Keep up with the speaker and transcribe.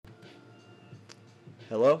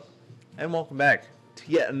Hello, and welcome back to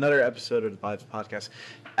yet another episode of the Vibes Podcast.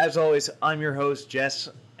 As always, I'm your host, Jess,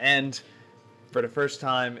 and for the first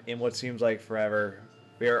time in what seems like forever,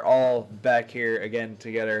 we are all back here again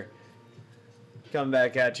together, coming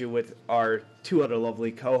back at you with our two other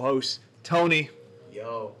lovely co-hosts, Tony.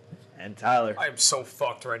 Yo. And Tyler. I'm so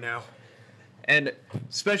fucked right now. And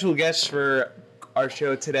special guests for our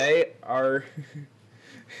show today are...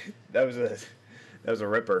 That was a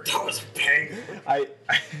ripper. That was a bang.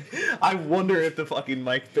 I wonder if the fucking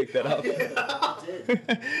mic picked that up.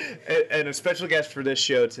 and a special guest for this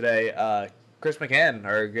show today, Chris McCann,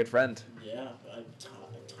 our good friend. Yeah,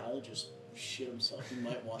 Tyler just shit himself. He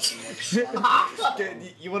might want some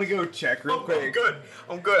You want to go check real quick?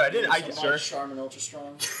 I'm good. I didn't. Some Charmin Ultra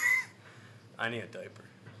Strong. I need a diaper.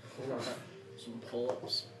 Some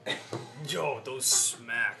pull-ups. Yo, those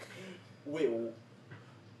smack. Wait, what?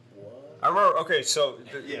 I remember. Okay, so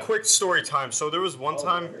quick story time. So there was one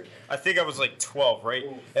time. I think I was like 12, right?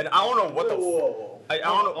 And I don't know what the. Whoa. I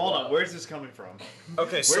don't know. Hold on. Where's this coming from?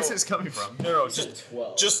 Okay, so where's this coming from? No,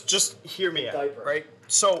 Twelve. just hear me out, Diaper. right?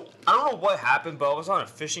 So I don't know what happened, but I was on a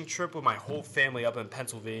fishing trip with my whole family up in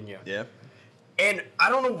Pennsylvania. Yeah. And I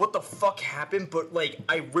don't know what the fuck happened, but like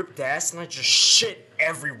I ripped ass and I just shit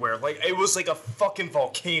everywhere. Like it was like a fucking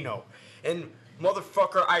volcano. And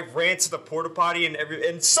motherfucker, I ran to the porta potty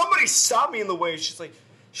and somebody stopped me in the way. She's like,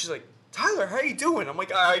 Tyler, how you doing? I'm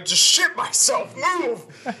like, I just shit myself. Move.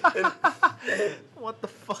 And What the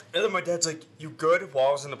fuck? then my dad's like, you good? While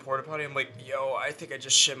I was in the porta potty, I'm like, yo, I think I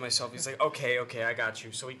just shit myself. He's like, okay, I got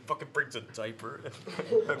you. So he fucking brings a diaper.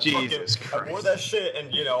 And Jesus I wore that shit,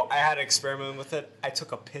 and I had to experiment with it. I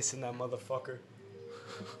took a piss in that motherfucker.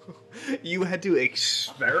 You had to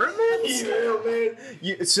experiment? Yeah,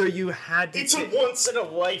 man. So you had to... It's a once in a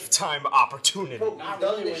lifetime opportunity. Not We've done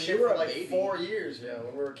really this when shit you were for a like baby. 4 years,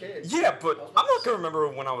 when we were kids. Yeah, but I'm not gonna remember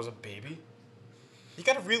when I was a baby. You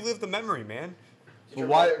gotta relive the memory, man. But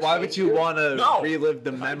why would you want to No. relive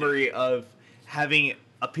the memory of having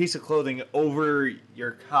a piece of clothing over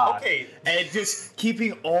your cock Okay. and just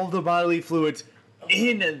keeping all the bodily fluids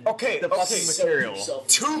in the fucking material?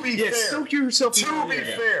 To be fair, soak yourself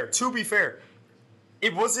in To be fair,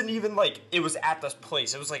 it wasn't even like it was at this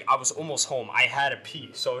place. It was like I was almost home. I had to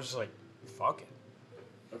pee, so I was just like, fuck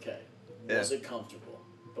it. Okay. Yeah. Was it comfortable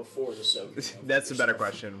before the soaking? That's a better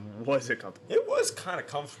question. Was it comfortable? It was kind of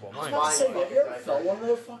comfortable. I was Mind about to say, you. have you ever felt one of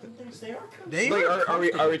those fucking things? They are comfortable.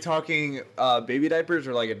 Like, are we talking baby diapers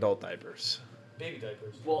or like adult diapers? Baby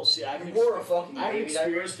diapers. Well, see, I haven't wore a fucking I haven't baby diaper?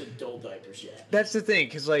 experienced adult diapers yet. That's the thing,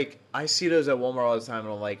 because like I see those at Walmart all the time,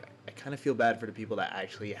 and I'm like, I kind of feel bad for the people that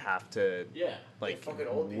actually have to Yeah. like fucking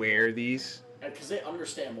old people. wear these. Because they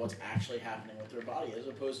understand what's actually happening with their body, as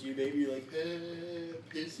opposed to you maybe like,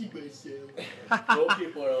 pissing myself. Old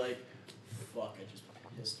people are like, fuck, I just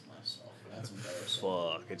pissed myself. That's embarrassing.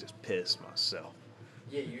 Fuck, I just pissed myself.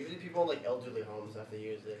 Yeah, usually people in like elderly homes have to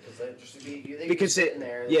use it because they just they Because just sit it- in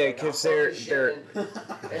there. yeah, like, 'cause "I'm they're- fucking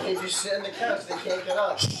shitting," and they just sit in the couch. They can't get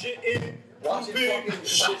up. Shitting. Watching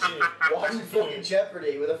watching fucking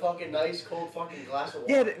Jeopardy with a fucking nice cold fucking glass of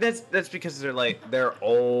water. Yeah, that's because they're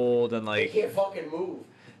old and They like can't fucking move.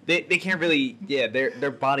 they can't really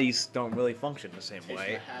their bodies don't really function the same Takes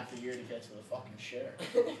way. me half a year to get to the fucking shitter.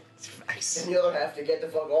 And the other half to get the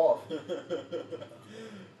fuck off.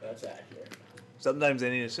 That's accurate. Sometimes they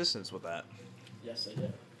need assistance with that. Yes, I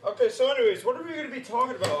did. Okay, so anyways, what are we gonna be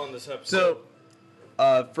talking about on this episode?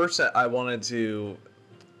 So, first I wanted to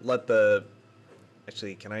let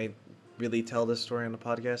actually, can I really tell this story on the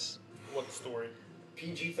podcast? What story?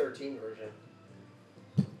 PG-13 version.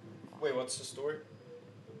 Wait, what's the story?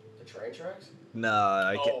 The train tracks. No,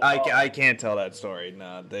 I can't. Oh, I can't tell that story.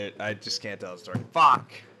 No, I just can't tell the story.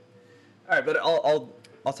 Fuck. All right, but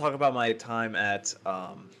I'll talk about my time at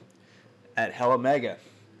Hella Mega,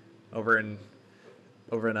 over in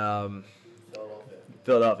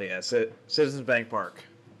Philadelphia, Citizens Bank Park.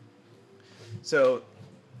 So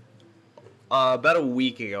about a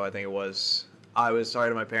week ago, I think it was, I was talking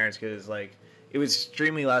to my parents because like it was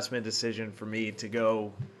extremely last minute decision for me to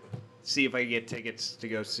go see if I could get tickets to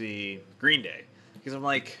go see Green Day, because I'm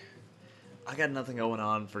like, I got nothing going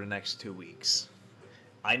on for the next 2 weeks.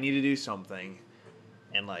 I need to do something,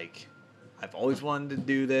 and like I've always wanted to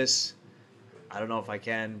do this. I don't know if I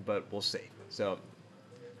can, but we'll see. So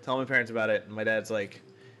tell my parents about it, and my dad's like,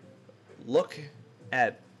 look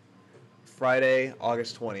at Friday,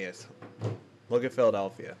 August 20th. Look at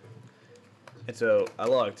Philadelphia. And so I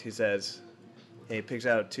looked. He says, hey, he picks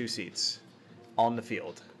out 2 seats on the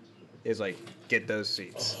field. He's like, get those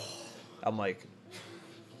seats. I'm like,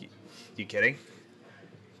 you kidding?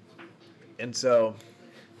 And so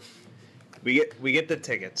we get the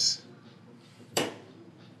tickets,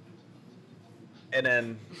 and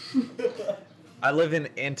then I live in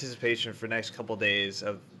anticipation for the next couple days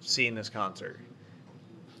of seeing this concert.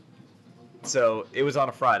 So it was on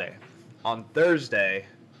a Friday. On Thursday,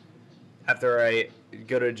 after I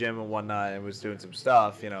go to the gym and whatnot and was doing some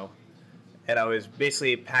stuff, and I was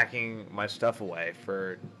basically packing my stuff away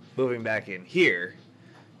for moving back in here,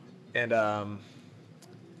 and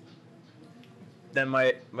then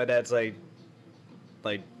my dad's like,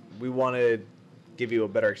 we want to give you a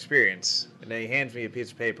better experience, and then he hands me a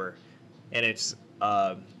piece of paper, and it's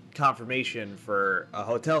confirmation for a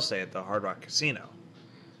hotel stay at the Hard Rock Casino.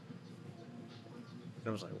 And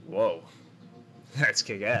I was like, whoa, that's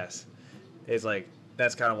kick ass. It's like,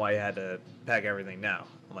 that's kind of why you had to pack everything now.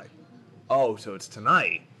 I'm like, oh, so it's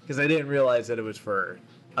tonight, because I didn't realize that I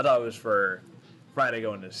thought it was for Friday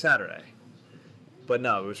going into Saturday. But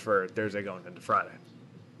no, it was for Thursday going into Friday.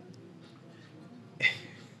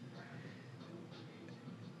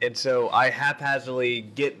 And so I haphazardly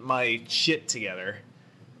get my shit together,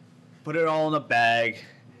 put it all in a bag,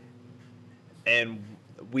 and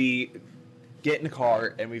we get in the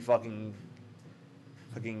car and we fucking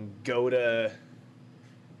go to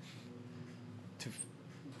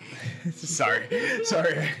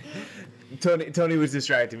sorry. Tony was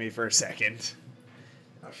distracting me for a second.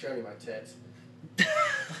 I'll show you my tits.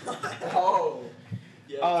 Oh.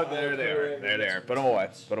 Yeah, Oh, there they are. Put them away.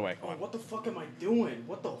 Come Oh, on. what the fuck am I doing?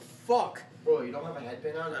 What the fuck? Bro, you don't have a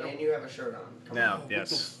headband on and you have a shirt on. Come Now, on.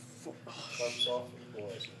 yes. Fuck off,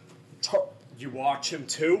 boys. You watch him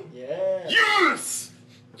too? Yeah. Yes!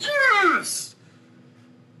 Yes!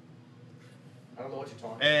 I don't know what you're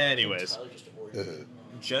talking about. Anyways, Tyler just ordered.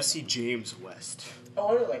 Jesse James West. Oh,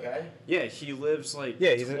 I know that guy. Yeah, he lives like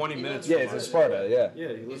yeah, he's 20 he minutes lives- from us. Sparta. Yeah. Yeah,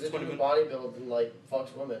 he He's lives a 20 dude who minutes. bodybuilds and like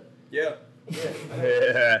fucks women. Yeah. Yeah.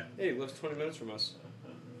 Yeah. Yeah, he lives 20 minutes from us.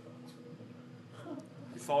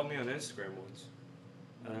 You followed me on Instagram once.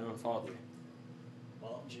 And I unfollowed you.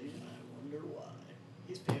 Well, gee, I wonder why.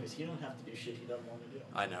 He's famous. He don't have to do shit he doesn't want to do.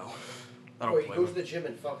 I know. I Bro, don't he play goes to with the gym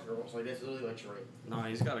and fucks girls. Like, that's literally like Drake. No,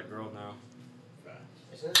 he's got a girl now.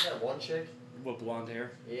 Isn't that one chick? With blonde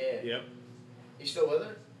hair. Yeah. Yep. You still with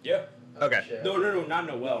her? Yeah. Oh, Okay. shit. No, not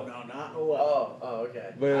Noelle. No, not Noel. Oh,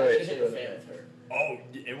 okay. Wait, I wait. was He's just a saying fan with with her. Oh,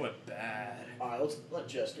 it went bad. Alright, let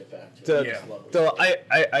Jess get back to So, it. Yeah. It's lovely. so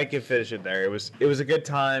I can finish it there. It was a good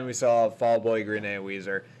time. We saw Fall Out Boy, Green Day, and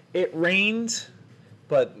Weezer. It rained,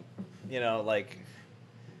 but like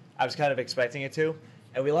I was kind of expecting it to,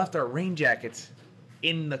 and we left our rain jackets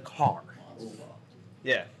in the car.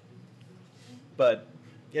 Yeah. But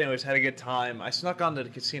anyways, had a good time. I snuck onto the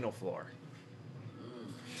casino floor,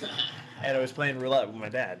 and I was playing roulette with my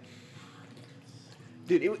dad.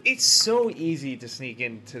 Dude, it's so easy to sneak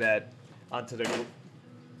onto the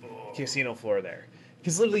casino floor there,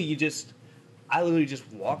 because literally I literally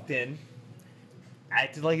just walked in,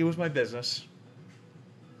 acted like it was my business,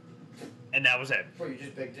 and that was it. Bro, you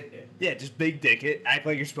just big dick it. Yeah, just big dick it, act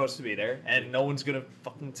like you're supposed to be there, and no one's gonna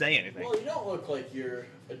fucking say anything. Well, you don't look like you're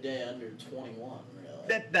a day under 21,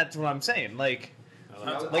 really. That's what I'm saying. Like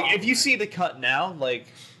That's if you see the cut now, like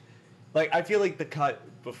I feel like the cut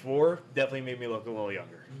before definitely made me look a little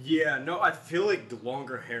younger. Yeah, no, I feel like the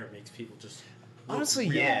longer hair makes people just look Honestly,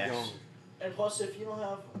 really yeah. young. And plus, if you don't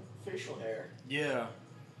have facial hair, Yeah.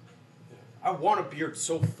 I want a beard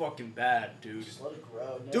so fucking bad, dude. just let it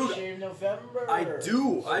grow. No Dude, shave November. I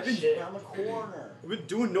do. I've been Shit on the corner. I've been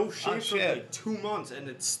doing no shave for shit. like 2 months and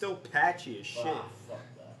it's still patchy as shit. Ah, fuck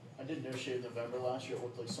that. I did no shave November last year. It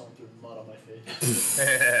looked like someone threw mud on my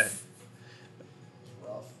face.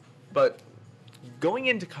 Rough. But going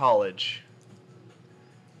into college,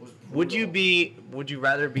 Was would you brutal.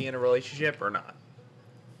 rather be in a relationship or not?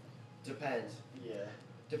 Depends. Yeah.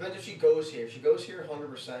 Depends if she goes here. If she goes here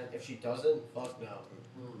 100%. If she doesn't, fuck no.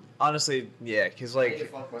 Honestly, yeah, because I need to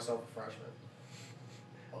like, fuck myself a freshman.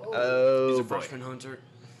 oh, He's a boy. freshman hunter.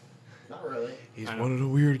 Not really. He's I know. one of the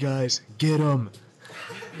weird guys. Get him.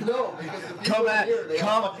 No, because the people Come at here, they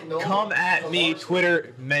all fucking know come at From me. our school.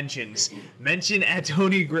 Twitter mentions. Mention at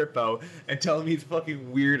Tony Grippo and tell him he's a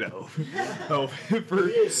fucking weirdo. Oh, for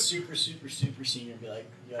He is super senior. And be like,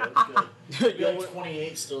 yeah, it's good. Be like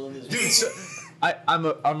 28 still in his. dude. So,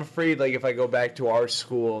 I'm afraid like if I go back to our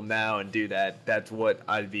school now and do that, that's what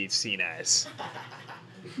I'd be seen as.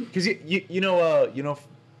 Because you know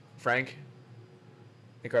Frank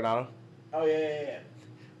Incarnato. Oh yeah.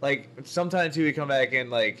 Like sometimes he would come back and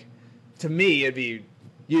like, to me it'd be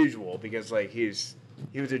usual because like he was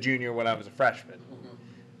a junior when I was a freshman,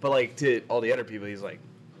 but like to all the other people he's like,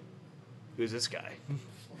 who's this guy?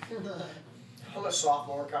 I'm a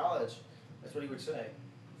sophomore in college. That's what he would say.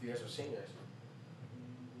 You guys are seniors.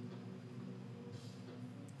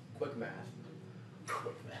 Quick math.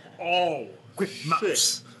 Quick math. Oh, Quick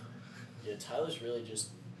mouse. Yeah, Tyler's really just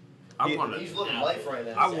I want He's to. living life right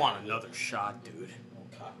now. I want another shot, dude.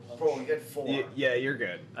 a cock punch. Bro, we get 4. Yeah, you're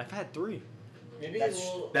good. I've had 3. Maybe That's-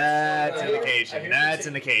 a little. That's I hear- I indication. hear That's if you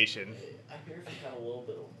indication. take- I hear if you had a little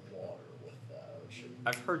bit of water with that, it should.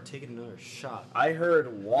 I've heard taking another shot. I heard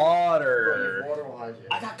Bro, your water. water will hide you.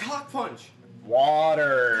 I got cock punch.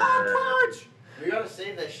 Water. Cock punch. We gotta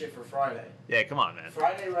save that shit for Friday. Yeah, come on, man.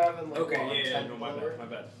 Friday rather than like Okay, what, yeah, 10 no, my over? bad, my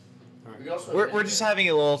bad. We also We're just having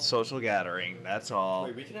a little social gathering. That's all.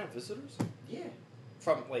 Wait, we can have visitors Yeah.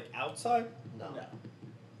 from like outside? No. No.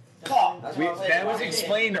 That's We, what I'm saying. that was Why-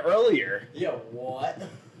 explained earlier. Yeah, what?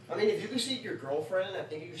 I mean, if you can sneak your girlfriend, I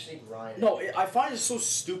think you can sneak Ryan. No, I find it so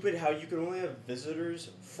stupid how you can only have visitors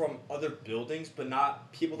from other buildings, but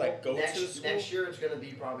not people that go next, to the school. Next year, it's gonna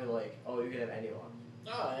be probably like, oh, you can have anyone.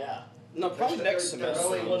 Oh yeah. No, probably They're- next they're semester.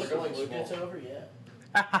 going- Once they're going the flu gets small. over, yeah.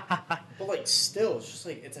 But like, still, it's just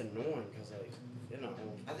like it's annoying because like, you know.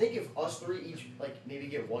 I think if us 3 each, like, maybe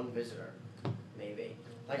get 1 visitor, maybe.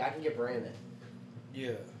 Like, I can get Brandon,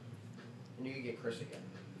 Yeah. and you can get Chris again.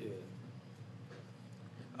 Yeah.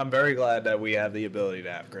 I'm very glad that we have the ability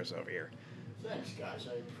to have Chris over here. Thanks, guys.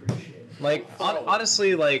 I appreciate it. Like,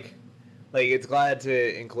 honestly, like it's glad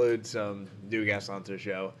to include some new guests onto the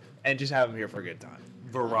show and just have him here for a good time.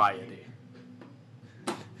 Variety.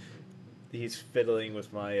 He's fiddling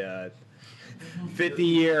with my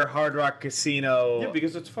 50-year Hard Rock Casino. Yeah,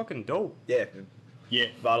 because it's fucking dope. Yeah. Yeah.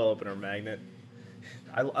 Bottle opener magnet.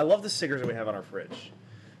 I love the stickers that we have on our fridge.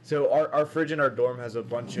 So our fridge in our dorm has a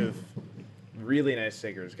bunch of really nice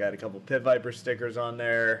stickers. Got a couple Pit Viper stickers on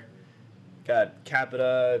there. Got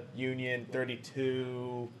Capita, Union,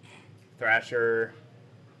 32, Thrasher,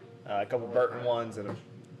 a couple Burton ones, and a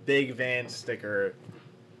big van sticker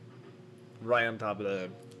right on top of the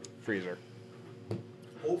freezer.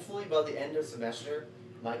 Hopefully, by the end of the semester,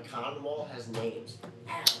 my con wall has names.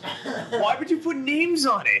 Why would you put names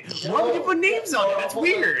on it? Why would you put names on it? That's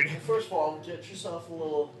weird. First of all, get yourself a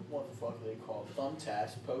little, what the fuck are they called?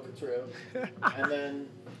 Thumbtacks, poke it through, and then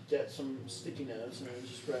get some sticky notes and then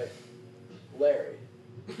just write Larry.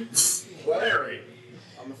 Larry.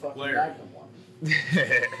 I'm the fucking Larry. Magnum one.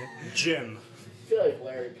 Jim. I feel like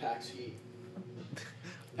Larry packs heat.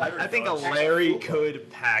 I think a Larry could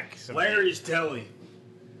pack some. Larry's Deli.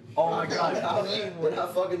 Oh my god. We're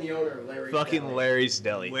not fucking the owner of Larry's Fucking Deli. Larry's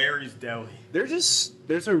Deli. Larry's Deli.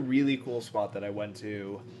 There's a really cool spot that I went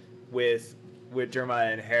to with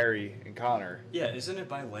Jeremiah and Harry and Connor. Yeah, isn't it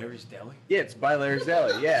by Larry's Deli? Yeah, it's by Larry's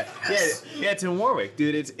Deli. Yeah. Yeah, it's in Warwick,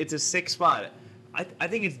 dude. It's a sick spot. I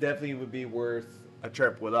think it's definitely would be worth a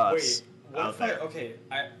trip with us. Wait, what out if I? there. Okay,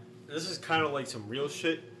 this is kind of like some real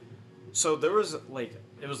shit. So there was like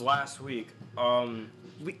it was last week.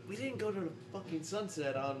 We didn't go to the fucking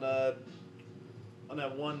sunset on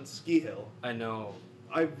that one ski hill. I know.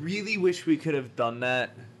 I really wish we could have done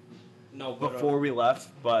that No, but before we left,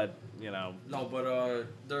 but you know.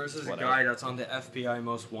 there's this Whatever. guy that's on the FBI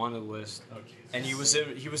most wanted list, and he was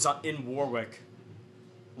in Warwick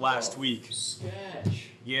last week. Sketch.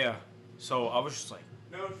 Yeah. So I was just like,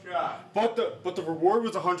 No shot. but the reward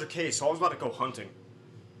was 100K, so I was about to go hunting.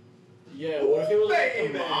 Yeah, what if it was like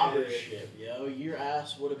Baby. the mob or shit, yo? Your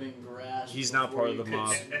ass would have been grass. He's not before part of you the could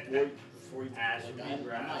mob. Before you, Ass like, would be I'm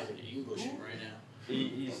grass. not even Englishing right now.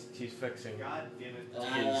 He's fixing. God damn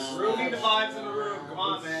it. Ruining the vibes in the room. Come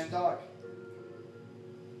on, man. Stuck.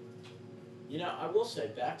 You know, I will say,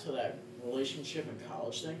 back to that relationship and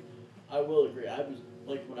college thing, I will agree. I was,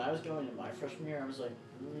 like, when I was going into my freshman year, I was like,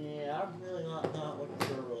 yeah, I'm really not looking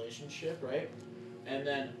for a relationship, right? And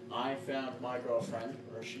then I found my girlfriend,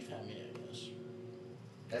 or she found me, I guess.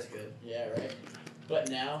 That's good. Yeah, right? But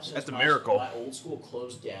now, since That's a my, miracle. my old school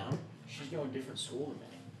closed down, she's going to a different school than me.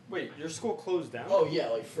 Wait, your school closed down? Oh, yeah,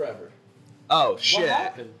 like forever. Oh What shit.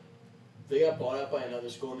 happened? They got bought out by another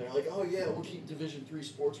school, and they're like, oh, yeah, we'll keep Division III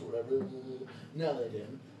sports or whatever. No, they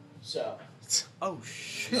didn't. So, Oh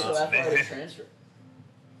shit. so that's why man. they transferred.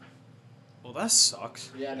 Well, that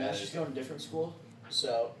sucks. Yeah, now That she's is- going to a different school,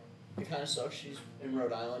 so it kind of sucks. She's in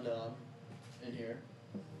Rhode Island, and I'm in here.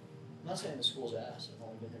 I'm not saying the school's ass. I've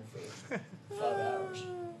only been here for 5 hours.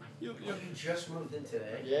 You just moved in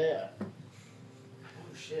today? Yeah,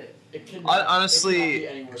 Oh shit. it can. Honestly- it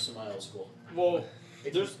cannot be any worse than my old school. Well,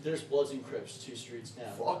 There's Bloods and Crips 2 streets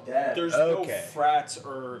down. Fuck that. there's Okay. no frats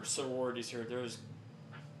or sororities here. There's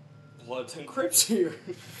Bloods and Crips here.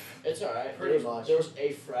 It's all right. Pretty there was, much. There was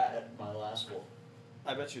a frat at my last school.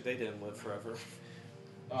 I bet you they didn't live forever.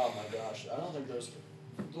 Oh my gosh, I don't think there's.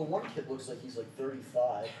 The one kid looks like he's like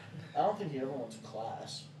 35. I don't think he ever went to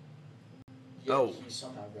class. Yeah, Oh. he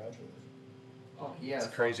somehow graduated. Oh, yeah. It's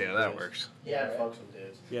crazy how that works. Yeah, fuck some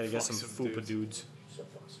dudes. Yeah, to get Fuck some some fupa dudes. So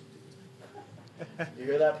fuck some dudes. You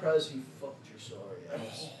hear that, Prez? You fucked your story.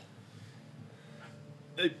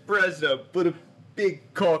 The president put a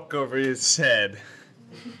big cock over his head.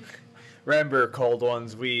 Remember, cold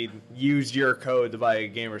ones, we used your code to buy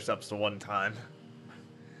GamerStop's the one time.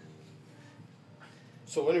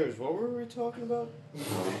 So, anyways, what were we talking about?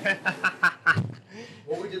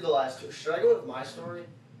 What we did the last two. Should I go with my story?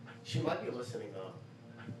 She might be listening though.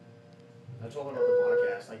 I told her on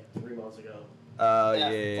the podcast like 3 months ago.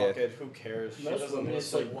 Yeah. Fuck it, who cares? She Most doesn't women,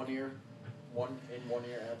 it's listen. like one ear in one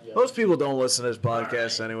ear out the other. Most people don't listen to this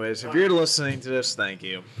podcast anyways. If you're listening to this, thank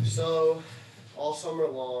you. So, all summer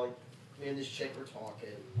long, me and this chick were talking.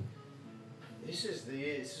 This is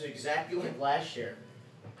exactly like last year.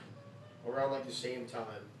 Around like the same time.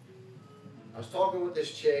 I was talking with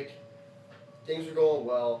this chick. Things were going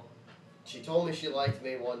well. She told me she liked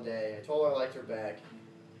me one day. I told her I liked her back.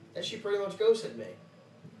 Then she pretty much ghosted me.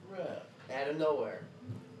 Right. Out of nowhere.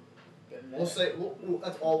 Been there. We'll say,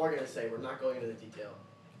 that's all we're going to say. We're not going into the detail.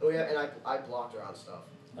 Oh yeah, and I blocked her on stuff.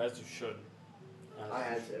 As you should. I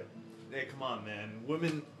had to. Hey, come on, man.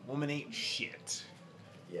 Women ain't shit.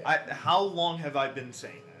 Yeah. How long have I been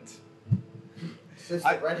saying that? Since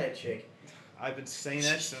the redhead chick. I've been saying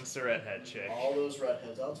that since the redhead chick. All those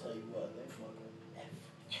redheads, I'll tell you what, they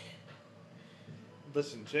fucking.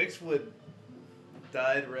 Listen, chicks with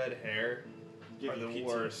dyed red hair Give are you the pizza.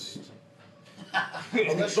 worst.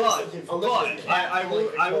 Unless you're looking for I will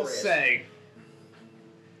Victorious. say,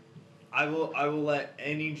 I will let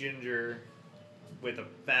any ginger with a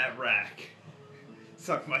fat rack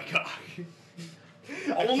suck my cock.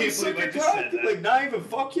 I Only can't suck believe I your just cock? said that. Like, not even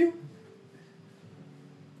fuck you?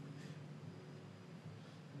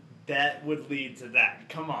 That would lead to that.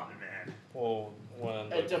 Come on, man. Well,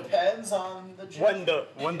 It depends on the gender.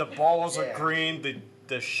 when the balls Yeah. are green,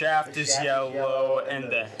 the shaft The is shaft is yellow, yellow, and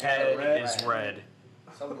and the the head red. is red.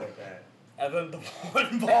 Something like that. And then the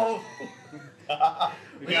one ball.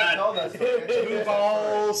 We We didn't tell got that story. two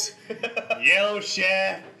balls, yellow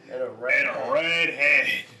shaft, And a red. and a red head.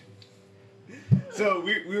 So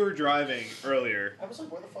we were driving earlier. I was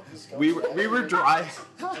like, where the fuck is this going? We were driving.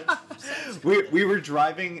 we were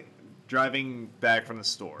driving back from the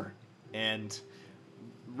store, and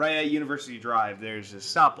right at University Drive there's a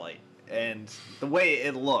stoplight, and the way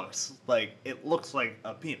it looks like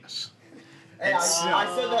a penis. Hey, I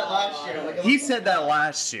said that last year. Like, it He looks said like that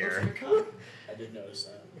last looks year, like a cock. I did notice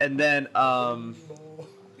that. and then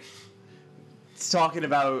talking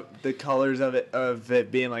about the colors of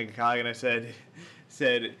it being like a cock, and I said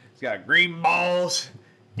it's got green balls,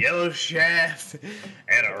 yellow shaft,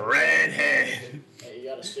 and a red head. Hey, you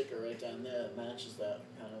got a sticker right down there that matches that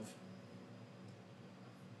kind of.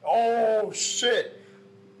 Oh, shit.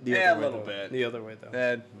 Yeah, a little bit. The other way, though.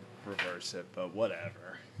 Then reverse it, but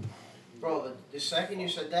whatever. Bro, the second you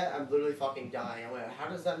said that, I'm literally fucking dying. I went, how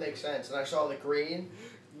does that make sense? And I saw the green,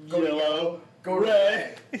 go to yellow, go to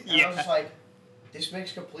red. And I was just like, this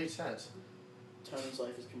makes complete sense. Tony's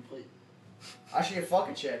life is complete. I should get fuck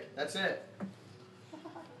a chick. That's it.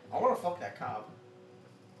 I want to fuck that cop.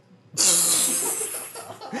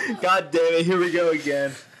 God damn it, here we go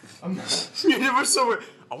again. I'm not. You never saw it.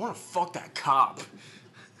 I want to fuck that cop.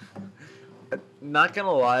 Not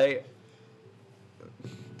gonna lie,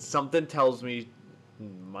 something tells me you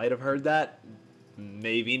might have heard that,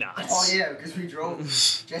 maybe not. Oh yeah, because we drove.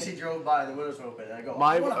 Jesse drove by, the windows were open, and I go,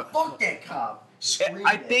 My- I want to fuck that cop. Screamed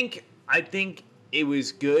I it. think it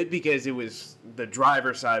was good because it was the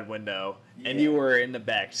driver's side window and Yeah. you were in the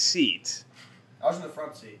back seat. I was in the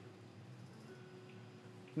front seat.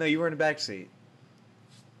 No, you were in the back seat.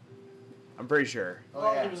 I'm pretty sure. Oh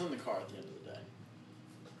Well, yeah. he was in the car at the end of the day.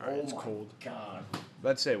 Alright, It's my cold. God.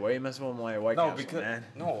 Let's say, why are you messing with my White No, Castle, because man?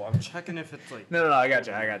 no, I'm checking if it's like. No, I got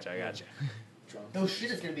you. Drunk. No shit,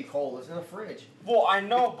 it's gonna be cold. It's in the fridge. Well, I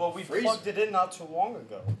know, but we Freeze. plugged it in not too long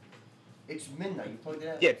ago. It's midnight. You plugged it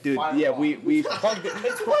in. at Yeah, dude. 5 Yeah, o'clock. we plugged it.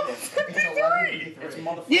 It's It's 11:53. It's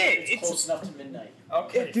motherfucker. Yeah, it's it's- close enough to midnight.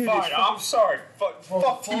 Okay, Yeah, dude, fine. it's I'm sorry. Fuck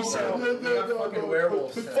Fuck T-Sal. We got fucking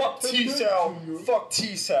werewolves. today. Fuck T-Sal. Fuck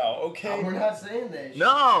T-Sal. Okay. We're not saying that.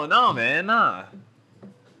 No, man, nah.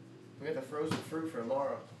 We got the frozen fruit for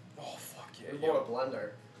tomorrow. Oh fuck We yeah. bought a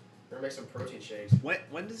blender. We're gonna make some protein shakes.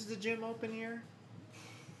 When does the gym open here?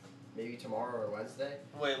 Maybe tomorrow or Wednesday.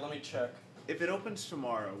 Wait, let me check. If it opens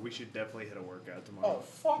tomorrow, we should definitely hit a workout tomorrow. Oh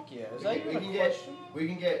fuck yeah. Is We that can, even we a can get question? we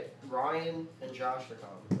can get Ryan and Josh to come.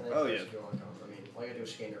 And then Oh, Chris yeah. if you want to come. I mean, all you gotta do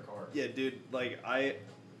is scan your card. Yeah, dude,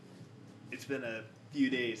 it's been a few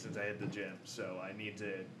days since I hit the gym, so I need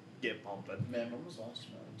to get pumping. Man, when was the last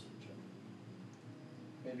time I went to the gym?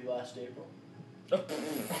 maybe last April.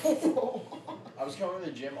 I was going to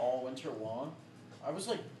the gym all winter long. I was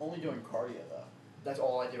like only doing cardio though. That's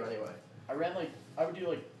all I do anyway. I would do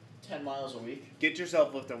like 10 miles a week. Get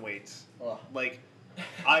yourself lifting weights. Ugh. Like,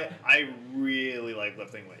 I really like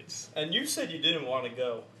lifting weights. And you said you didn't want to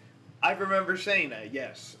go. I remember saying that,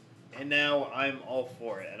 yes. And now I'm all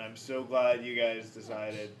for it, and I'm so glad you guys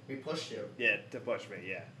decided, We pushed you. yeah, to push me,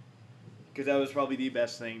 yeah. Because that was probably the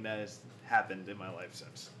best thing that has happened in my life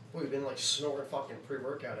since. We've been like snorting fucking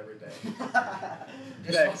pre-workout every day.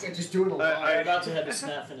 Next. Just doing a lot. I- I'm about to head to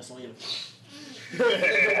Snap Fitness and leave. Go to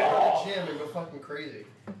the gym and go fucking crazy.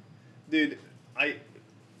 Dude,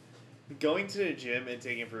 going to the gym and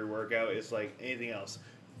taking pre-workout is like anything else.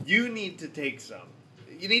 You need to take some.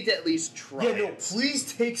 You need to at least try Yeah, no, it.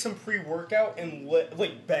 please take some pre-workout and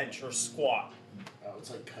like bench or squat. Oh,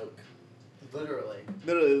 it's like Coke. Literally.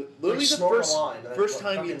 Literally Like the snort a line, and then first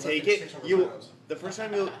time fucking you take lifting it, 600 pounds. the first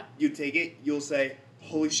time you take it, you'll say,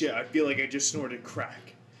 "Holy shit! I feel like I just snorted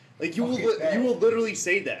crack." Like you Okay, will bad. you will literally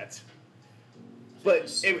say that. I think But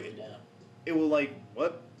he's slightly down. It will like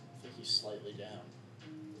what? I think he's slightly down.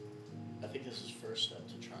 I think this is first step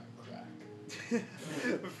to try and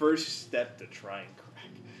crack. First step to try and crack.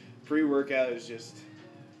 Pre-workout is just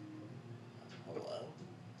Hello?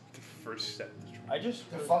 the first step to try. I just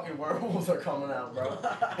The fucking werewolves are coming out, bro.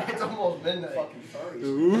 It's almost midnight. Fucking furries.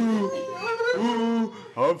 Ooh,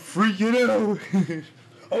 I'm freaking out.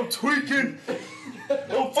 I'm tweaking.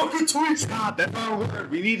 I'm fucking tweaking. Stop, that's our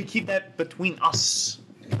word. We need to keep that between us.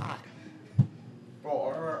 God. Bro,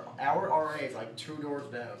 our RA is like 2 doors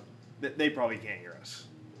down. They probably can't hear us.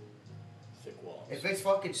 Thick walls. If it's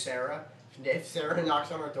fucking Sarah, if Sarah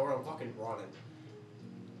knocks on her door, I'm fucking running.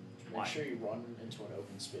 Make sure you run into an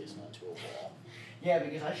open space, not to a wall. Yeah,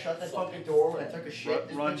 because I shut that fucking door when I took a shit.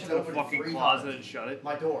 This Run bitch to had the opened fucking 3 closet times. and shut it.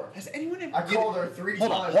 My door. Has anyone ever... I called her 3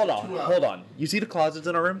 Hold times. on, hold on, 2 hours. hold on. You see the closets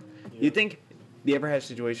in our room? You think you ever had a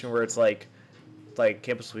situation where it's like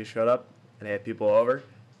campus police showed up and they had people over,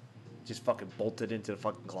 just fucking bolted into the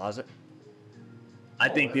fucking closet? I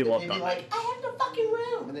think people have They'd done be that. like, I have the fucking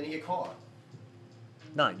room, and then you get caught.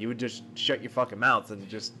 No, you would just shut your fucking mouth and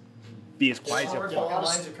just be as quiet as you Or Yeah. fucking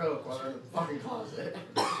lines of coke while they're in the fucking closet.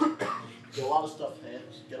 Get a lot of stuffed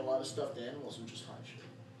animals. Get a lot of stuffed animals and just hide shit.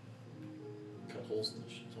 Cut holes in the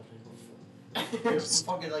stuffed animal.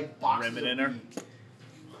 Fucking like boxes Rimming of in her. weed.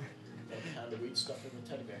 A pound of weed stuffed in the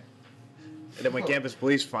teddy bear. And then when campus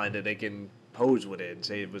police find it, they can pose with it and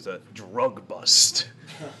say it was a drug bust.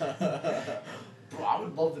 Bro, I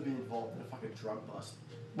would love to be involved in a fucking drug bust.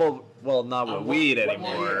 Well, not with weed I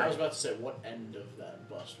anymore. was about to say, what end of that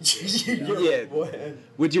bust? Yeah. What?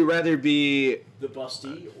 Would you rather be The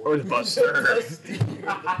bustee or the buster?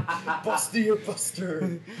 Busty or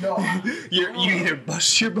buster. No. you either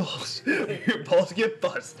bust your balls or your balls get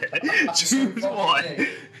busted. Choose Fucking one. thing.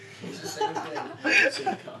 It's the same thing.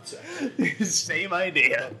 Same concept. Same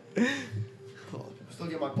idea. Still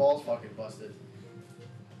get my balls fucking busted.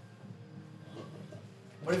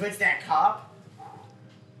 What if it's that cop?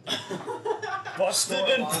 Busted Snort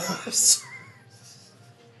and line. bust.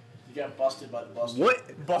 You got busted by the buster.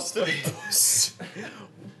 What? Busted and bust.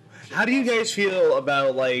 How do you guys feel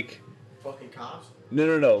about like? Fucking cops?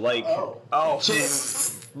 No. Like, Oh.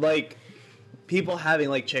 like people having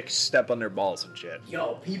like chicks step on their balls and shit.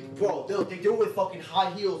 Yo, people, bro, they do it with fucking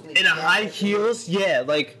high heels. And they In a snap high it. heels, yeah,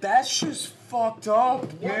 like That's just fucked up,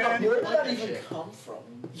 What man. the- Where did What that is even it? come from?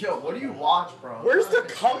 Yo, what do you watch, bro? Where's the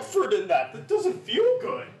comfort in that? That doesn't feel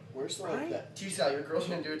good. Where's the like that? T-Sal, your girl's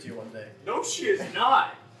gonna do it to you one day. No, she is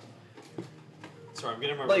not. Sorry, I'm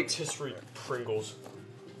getting my Like- rotisserie Pringles.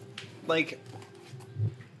 like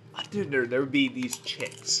dude, there would be these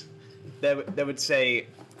chicks that would say,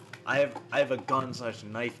 I have a gun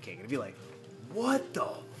 / knife king. It'd be like, what the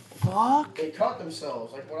fuck? They cut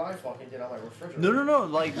themselves, like what I fucking did on my refrigerator. No,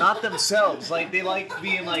 like not themselves. Like they like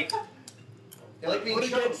being like They like being put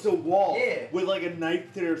choked. against the wall Yeah. with like a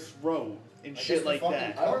knife to their throat and I shit guess like the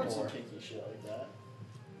that. fucking- I learned some More. kinky shit like that.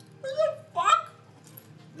 What the fuck?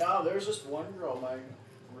 No, there was this one girl my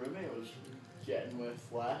roommate was getting with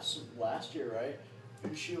last year, right?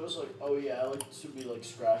 And she was like, "Oh yeah, I like to be like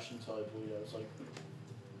scratched until I bleed." I was like,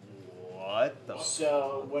 What the?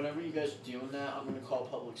 "So whenever you guys are doing that, I'm gonna call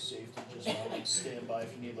public safety. Just like stand by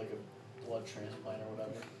if you need like a blood transplant or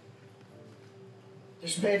whatever."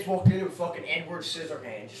 This man's walking in with fucking Edward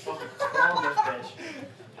Scissorhands, just fucking throwing this bitch.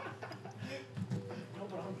 No,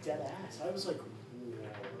 but I'm dead ass. I was like,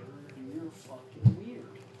 "You're fucking weird."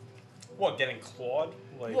 What, getting clawed?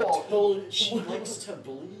 Like, Whoa. Well, she likes to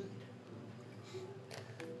bleed.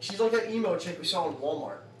 She's like that emo chick we saw in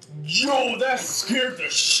Walmart. Yo, that scared the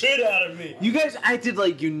shit out of me. You guys acted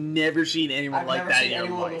like you never seen anyone I've like never that seen in your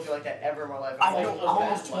anyone life. look like that ever in my life. I I'm know,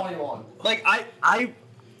 almost I- 21. Like I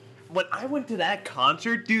when I went to that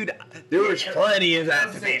concert, dude, there was plenty of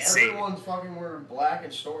that to be seen. Everyone's fucking wearing black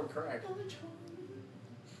and snoring crack.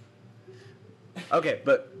 Okay,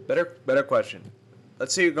 but better question.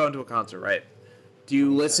 Let's say you're going to a concert, right? Do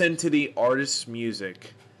you listen to the artist's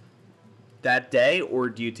music that day, or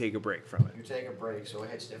do you take a break from it? You take a break, so it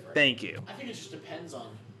hits different. Thank you. I think it just depends on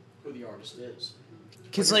who the artist is.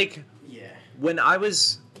 Cause like Yeah. when I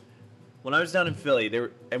was down in Philly,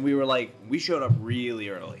 we showed up really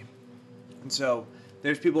early, and so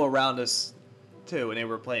there's people around us too, and they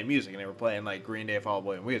were playing music, and they were playing like Green Day, Fall Out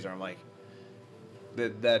Boy, and Weezer. I'm like,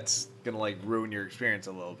 that's gonna like ruin your experience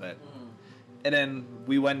a little bit. And then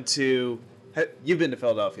we went to. You've been to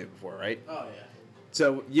Philadelphia before, right? Oh yeah.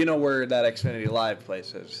 So you know where that Xfinity Live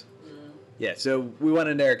place is. Mm. Yeah. So we went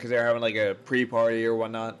in there because they were having like a pre-party or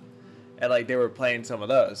whatnot, and like they were playing some of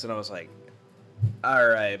those, and I was like, all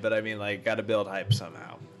right, but I mean like got to build hype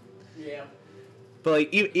somehow. Yeah. But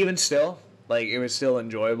like even still, like it was still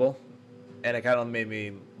enjoyable, and it kind of made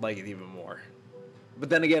me like it even more. But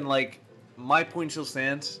then again, like my point still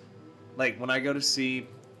stands. Like when I go to see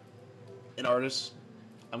an artist,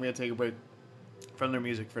 I'm gonna take a break from their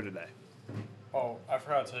music for today. Oh, I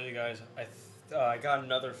forgot to tell you guys. I got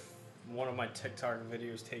another one of my TikTok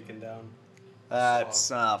videos taken down. That's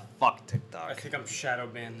fuck I TikTok. think I'm shadow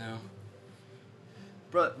banned now.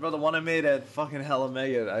 Bro, the one I made at fucking Hella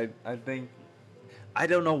Mega, I think, I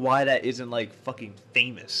don't know why that isn't like fucking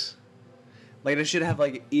famous. Like it should have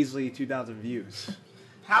like easily 2,000 views.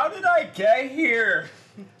 How did I get here?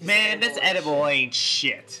 Man, this edible ain't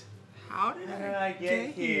shit. How did I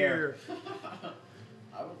get here?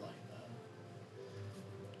 I would like that.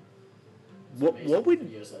 It's What amazing would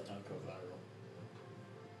videos that don't go viral?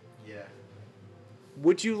 Yeah.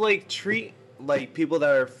 would you like treat like people that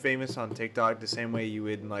are famous on TikTok the same way you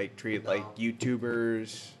would like treat like No.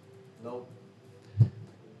 YouTubers? Nope.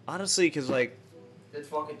 Honestly, because like, It's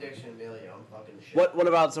fucking Dixon Amelia. I'm fucking shit. what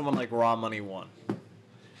about someone like Raw Money One?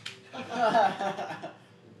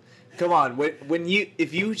 Come on,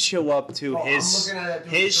 if you show up to Oh, I'm his looking at that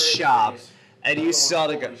dude's his crazy shop face. and I'm you going, saw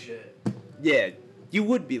the holy guy, shit. yeah, you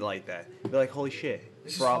would be like that. Be like, holy shit,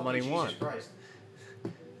 This it's is Raw fucking Money Jesus One. Christ.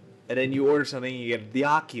 And then you order something, you get the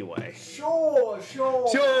Aki way. Sure.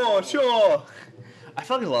 Sure. I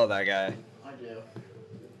fucking love that guy. I do.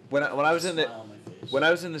 When I was in the Smile on my face. when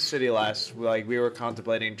I was in the city last, like we were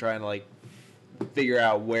contemplating trying to like figure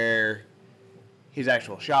out where his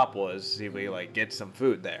actual shop was, see if we could, like get some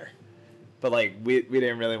food there. But like we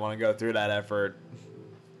didn't really want to go through that effort,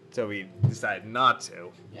 so we decided not to.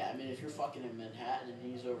 Yeah, I mean, if you're fucking in Manhattan and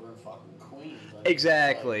he's over in fucking Queens. Like,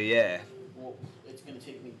 Exactly, like, yeah. Well, it's gonna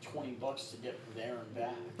take me $20 to get there and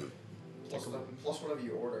back. Plus whatever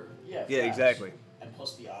you order. Yeah. Yeah, facts. exactly. And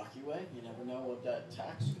plus the Aki way, you never know what that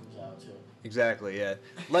tax comes out to. Exactly, yeah.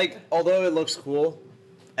 Like although it looks cool,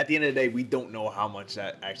 at the end of the day we don't know how much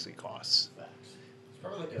that actually costs. Facts. It's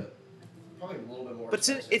probably probably a little bit more. But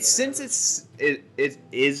since expensive than it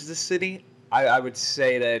is the city, I would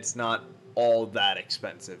say that it's not all that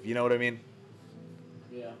expensive. You know what I mean?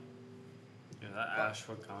 Yeah. Yeah, that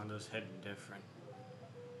ashwaganda's hitting different.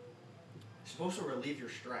 It's supposed to relieve your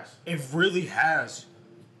stress. It really has.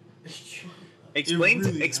 Explain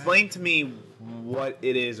really explain to me what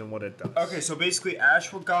it is and what it does. Okay, so basically,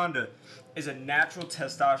 ashwagandha is a natural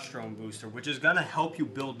testosterone booster, which is gonna help you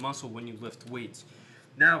build muscle when you lift weights.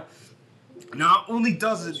 Now, not only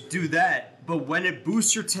does it do that, but when it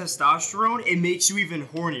boosts your testosterone, it makes you even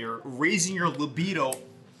hornier, raising your libido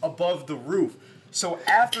above the roof. So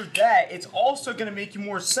after that, it's also gonna make you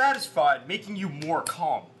more satisfied, making you more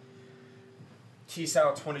calm.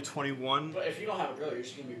 T-Style 2021. But if you don't have a girl, you're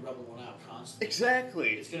just gonna be rubbing one out constantly. Exactly.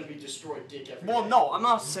 It's gonna be destroyed dick every Well, day. no, I'm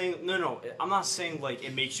not saying I'm not saying like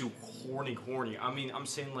it makes you horny. I mean, I'm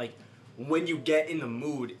saying like when you get in the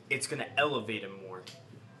mood, it's gonna elevate it more.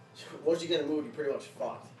 Once you get in the mood, you're pretty much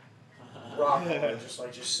fucked. Rock hard,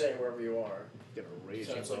 just say wherever you are. Get a raging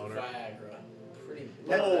So it's like boner. Viagra. Pretty.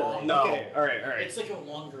 Oh, no. Okay, all right. It's like a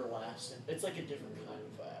longer lasting. It's like a different kind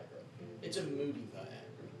of Viagra. It's a moody Viagra.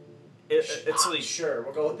 It's like Sure,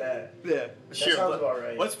 we'll go with that. Yeah. That sure. sounds about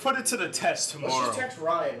right. Let's put it to the test Let's tomorrow. just text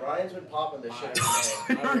Ryan. Ryan's been popping this shit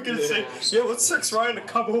every day. We were gonna say, yeah, let's text Ryan to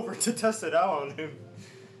come over to test it out on him.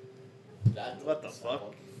 That What the doesn't fuck?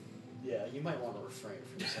 sound- Yeah, you might want to refrain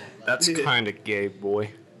from saying that. That's kind of gay,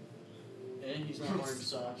 boy. And he's not wearing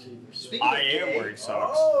socks either. So. Speaking I of am gay- wearing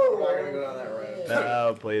socks. Oh, we're not gonna go down that road.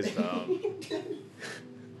 No, please don't.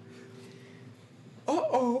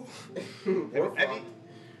 Uh-oh. We're Have fucked.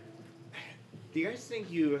 Do you guys think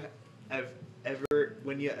you have ever,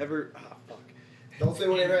 when you ever, fuck. Don't say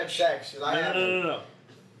whenever I had sex, 'cause I No, haven't. no, no, no.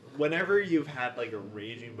 Whenever you've had like a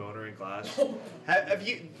raging boner in class, have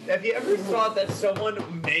you ever thought that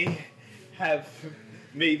someone may have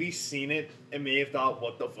maybe seen it and may have thought,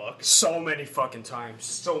 what the fuck? So many fucking times.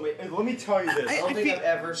 So many. And let me tell you this. I don't think feel- I've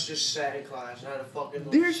ever just sat in class and had a fucking.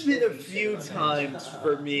 There's been a stiffy few sitting on my times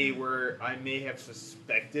for me where I may have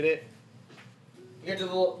suspected it. You got the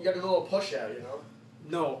little push out, you know.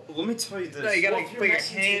 No, let me tell you this. No, you gotta Well, like if put you're your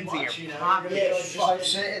messing too hands in much, your you know, pocket. you're Yeah, gonna like fucking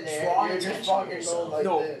just sitting there. draw You're just attention to fucking yourself. going like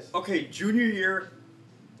No, this. okay, junior year.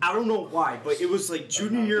 I don't know why, but it was like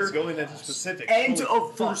junior year. It's going into specifics. End Holy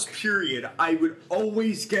of first period, I would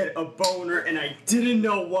always get a boner, and I didn't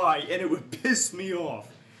know why, and it would piss me off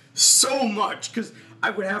so much because I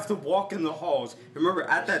would have to walk in the halls. Remember,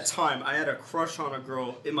 at that time, I had a crush on a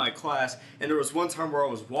girl in my class, and there was one time where I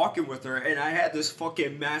was walking with her, and I had this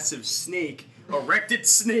fucking massive snake, erected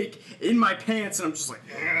snake, in my pants, and I'm just like,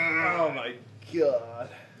 Oh my god.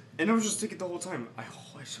 and I was just thinking the whole time, I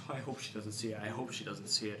hope she doesn't see it. I hope she doesn't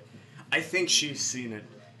see it. I think she's seen it.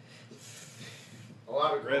 A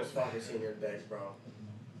lot of girls fucking seen your dick, bro.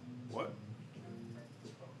 What?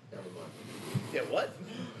 Never mind. Yeah, what?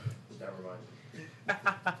 Never mind.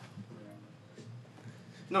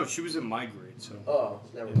 No, she was in my grade, so. Oh,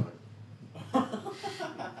 never mind.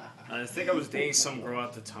 I think I was dating some girl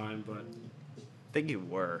at the time, but I think you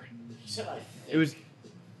were. He said I think. It was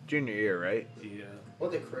junior year, right? yeah.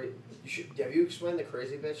 What the have you explained the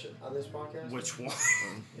crazy bitch on this podcast? Which one?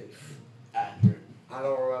 accurate. I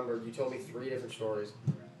don't remember. You told me 3 different stories.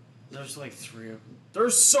 There's like 3 of them.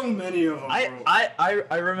 There's so many of them, bro.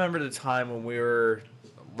 I remember the time when we were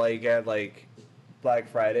like at like Black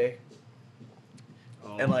Friday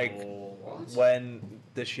and like What? when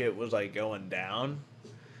the shit was like going down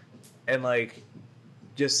and like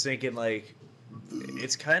just thinking like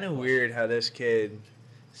it's kind of weird how this kid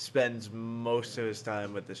spends most of his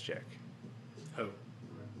time with this chick. Who?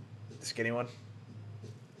 The skinny one?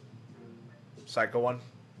 Psycho one?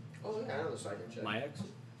 Oh yeah, I know the second chick. My ex?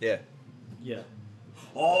 Yeah. Yeah.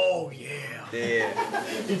 Oh, yeah. Yeah.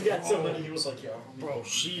 He's got so many. He was like, yo. Bro,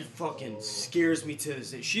 she fucking scares me to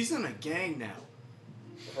this day. She's in a gang now.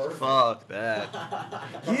 Perfect. Fuck that.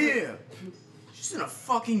 Yeah. She's in a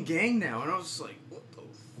fucking gang now. And I was just like, what the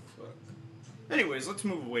fuck? Anyways, let's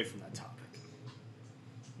move away from that topic.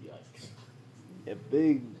 Yikes. Yeah,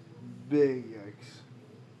 big yikes.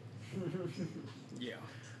 Yeah.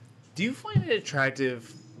 Do you find it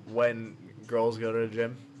attractive when girls go to the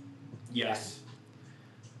gym? Yes.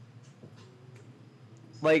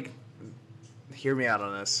 Like, hear me out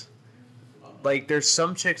on this. Like, there's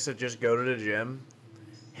some chicks that just go to the gym,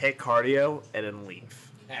 hit cardio, and then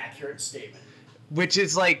leave. Accurate statement. Which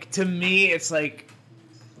is like, to me, it's like,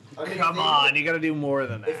 I mean, come on, you gotta do more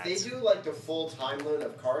than If that. they do like the full time limit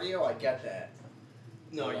of cardio, I get that.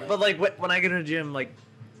 No, you're But like, when I go to the gym, like,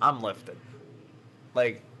 I'm lifted.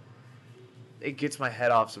 Like, it gets my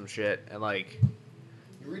head off some shit, and like,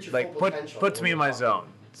 You reach your like full potential. puts me in my zone.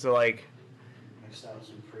 So like, Next out was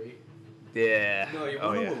in pre. yeah. No, you Oh,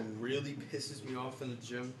 wanna yeah. what really pisses me off in the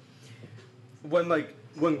gym? When like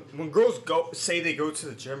when girls say they go to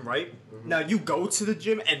the gym, right? Mhm. Now you go to the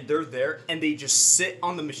gym and they're there and they just sit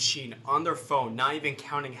on the machine on their phone, not even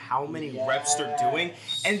counting how many reps they're doing,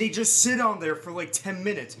 and they just sit on there for like 10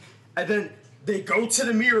 minutes. And then they go to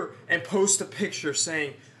the mirror and post a picture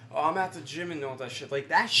saying, "Oh, I'm at the gym," and all that shit. Like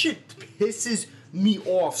that shit pisses me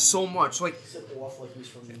off so much. Like He said off like he's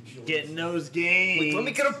from New Jersey. Getting those gains. let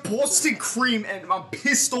me get a Boston cream, and I'm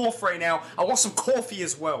pissed off right now. I want some coffee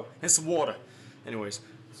as well and some water. Anyways,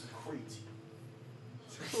 Some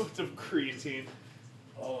creatine. What's some creatine?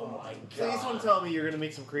 Oh my god. Please don't tell me you're gonna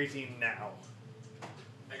make some creatine now.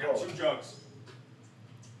 I got 2 jugs.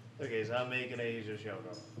 Okay, so I'm making a Asia show.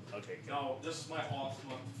 Okay, go. No, this is my off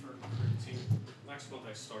month for creatine. Next month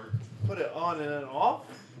I start. Put it on and then off?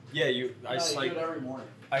 Yeah, No, you do it every morning.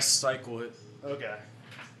 I cycle it. Okay.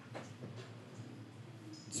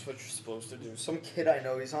 That's what you're supposed to do. Some kid I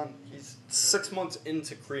know, he's 6 months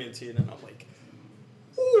into creatine, and I'm like,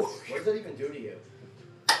 ooh, What does that even do to you?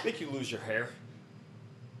 make you lose your hair.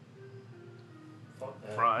 Fuck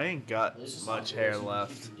that. Bro, I ain't got At least it's much not hair gross and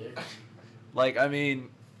left. keep your dick. Like, I mean,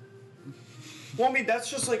 Well, I mean, that's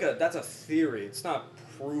just like that's a theory. It's not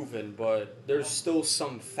proven, but there's still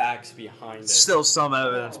some facts behind it. still some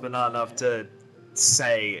evidence, but not enough to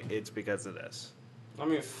say it's because of this. I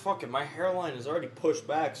mean, fuck it, my hairline is already pushed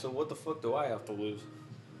back, so what the fuck do I have to lose?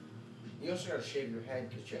 You also gotta shave your head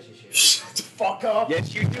because Jesse shaves. Shut the fuck up!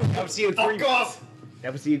 Yes, you do. That was the Fuck agreement. off!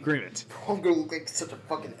 That was the agreement. I'm gonna look like such a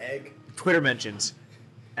fucking egg. Twitter mentions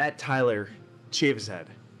at Tyler shave his head.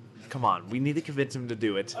 Come on, we need to convince him to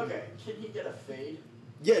do it. Okay, can he get a fade?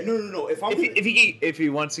 Yeah, no. If I'm If he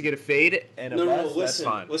wants to get a fade and a buzz, that's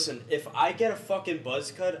fine. Listen. If I get a fucking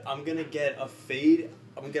buzz cut, I'm gonna get a fade.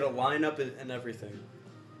 I'm gonna get a lineup and everything.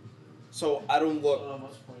 So I don't look.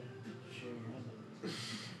 What's the point of shaving your head?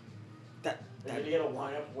 That You're gonna get a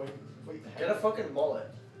lineup. Wait, Get a fucking mullet.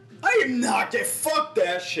 I am not get. Fuck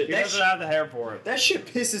that shit. He That doesn't shit. have the hair for it. That shit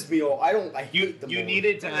pisses me off. I You hate the you mullet.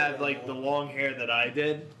 needed to have like the long hair that I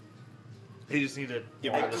did. You just need to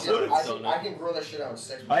give I it I a can, could've shot. done I can grow that shit out in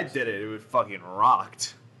 6 months. I did it. It was fucking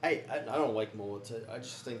rocked. I don't like mullets. I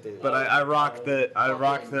just think they. But I rock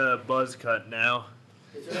the buzz cut now.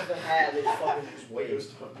 If you have the hat, they fucking just wait.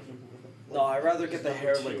 No, I'd rather get the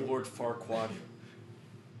hair like Lord Farquaad.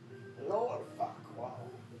 Lord, fuck, wow.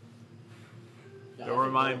 Don't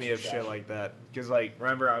remind me of shit like that. Cause like,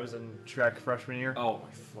 remember I was in track freshman year. Oh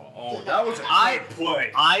my fuck! Oh, that was a I great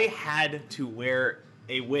play. I had to wear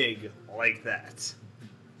a wig like that.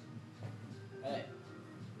 Hey,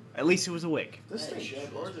 At least it was a wig. This Hey, thing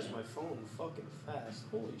shit, charges this my phone fucking fast.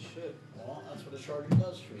 Holy shit! well, that's what a charger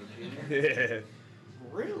does for you, Junior.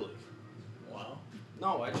 Really? Wow.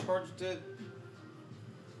 No, I charged it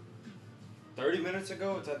 30 minutes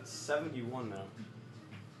ago. It's at 71 now.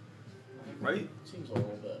 Right? Seems a little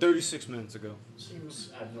bit. 36 minutes ago.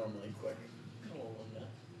 Seems abnormally quick. A little bit.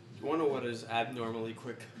 You wanna know what is abnormally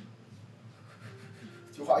quick?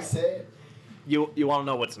 Do I say it? You want to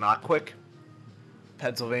know what's not quick?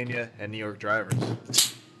 Pennsylvania and New York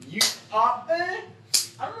drivers. You I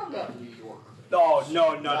don't know about New York.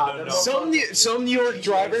 No. Some New York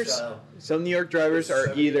drivers, style. some New York drivers are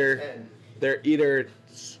 70, either 10. they're either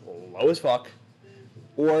slow as fuck,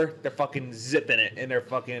 or they're fucking zipping it in their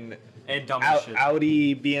fucking And dumb as shit.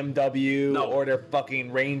 Audi, BMW, No. or their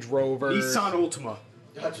fucking Range Rover. Nissan Ultima.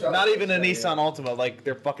 That's what Not I was even a gonna say, Nissan Altima, like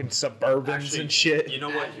they're fucking Suburbans Actually, and shit. You know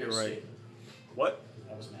what? Accurate You're right. statement. What?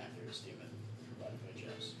 That was an accurate statement provided by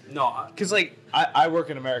Jess. No. Cause like I work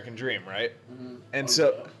in American Dream, right? Mm-hmm. And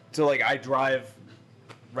so like I drive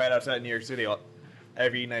right outside New York City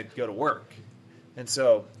every night to go to work, and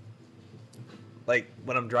so like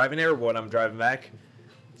when I'm driving there or when I'm driving back,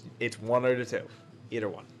 it's one or the two, either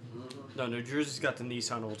one. No, New Jersey's got the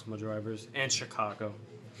Nissan Ultima drivers and Chicago.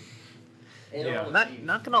 And Yeah, all the not Jeep.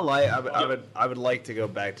 not gonna lie, I would like to go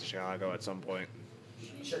back to Chicago at some point.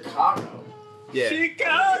 Chicago. Yeah,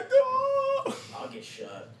 Chicago. I'll get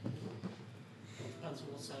shot. Depends on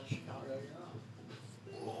what side of Chicago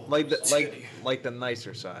you're on. like the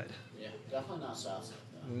nicer side, Yeah, definitely not south side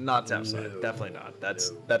though. not south side. No. Definitely not.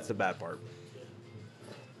 That's No. that's the bad part.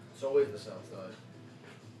 It's always the south side.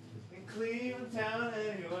 In Cleveland town,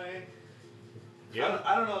 anyway. Yeah,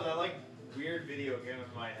 I don't know. That like weird video came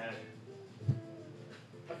in my head.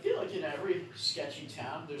 I feel like in every sketchy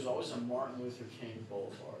town, there's always a Martin Luther King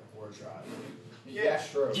Boulevard or drive. Yeah,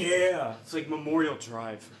 true. Yeah, it's like Memorial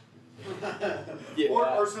Drive. Yeah.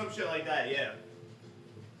 Or some shit like that. Yeah.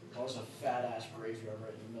 Always a fat ass graveyard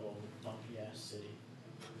right in the middle of dumpy ass city.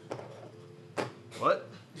 What?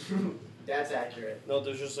 That's accurate. No,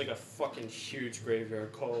 there's just like a fucking huge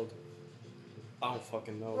graveyard called. I don't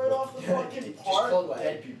fucking know. Right but- off the fucking Just called parkway.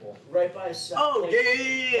 dead people. Right by South. Oh, like,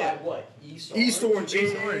 yeah. By what? East East Orange,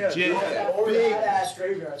 East yeah, Orange, yeah. yeah. That Or big big- ass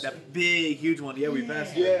graveyard. That big, huge one. Yeah, we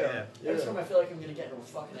passed it. Yeah. Every time I feel like I'm gonna get into a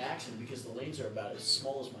fucking accident because the lanes are about as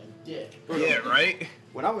small as my dick. Yeah, right?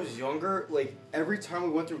 When I was younger, like every time we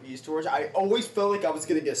went through East Orange, I always felt like I was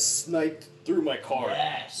gonna get sniped through my car.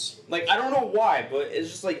 Yes. Like I don't know why, but it's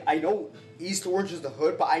just like I know East Orange is the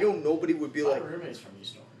hood, but I know nobody would be My like, roommate's from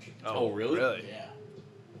East Orange. Oh, really? Really? Yeah.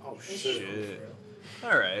 oh It's shit. Shit.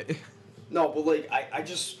 All right. No, but like I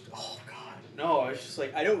just, oh god, no. It's just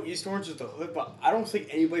like I know East Orange is the hood, but I don't think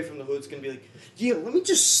anybody from the hood's gonna be like, yeah, let me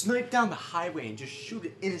just snipe down the highway and just shoot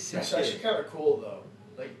an innocent That's actually kid. kind of cool though.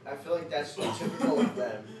 Like I feel like that's typical of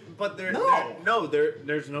them. But No.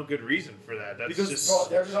 there's no good reason for that. That's Because- just Bro,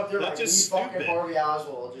 they're just up there like That's me just fucking stupid. Harvey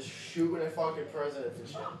Oswald, just shooting at fucking presidents and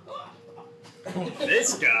shit.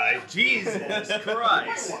 this guy. Jesus I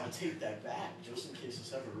Christ. want to take that back just in case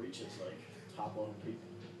this ever reaches like top level people.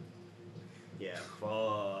 Yeah.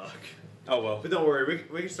 Fuck. Oh well. But don't worry,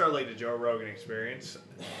 we can start like the Joe Rogan experience.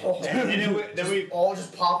 Oh, And then we all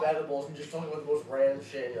just pop edibles and just talking about the most random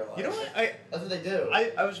shit in your life. you know what That's what they do.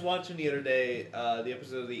 I was watching the other day the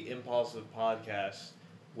episode of the Impulsive podcast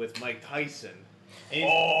with Mike Tyson.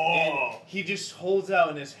 And he just holds out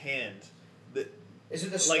in his hand. Is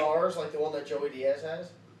it the like- stars like the one that Joey Diaz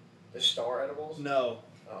has? The star edibles? No,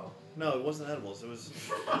 Oh. no, it wasn't edibles. It was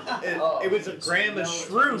Oh. it was a gram of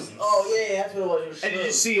shrooms. Oh yeah, that's what it was. It was And you shrooms.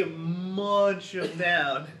 just see him munch them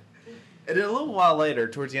down. And then a little while later,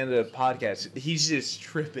 towards the end of the podcast, he's just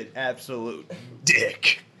tripping absolute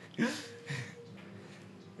dick.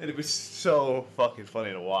 And it was so fucking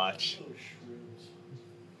funny to watch. Oh,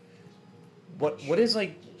 shrooms. What is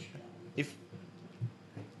like,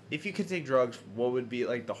 if you could take drugs, what would be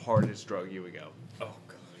like the hardest drug you would go? Oh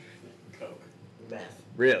god. Coke. Meth.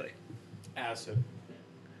 Really? Acid.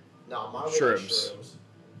 No, mine would be Shrooms. shrooms.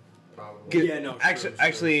 Probably. Good. Yeah, no,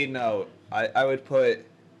 Actually, no. I would put it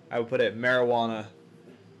marijuana,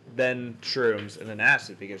 then shrooms, and then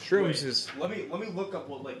acid because shrooms is Let me look up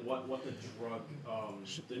what the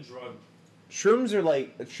drug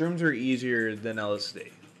shrooms are easier than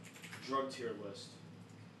LSD. drug tier list.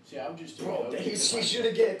 See, I would just do Bro, coke. he because I-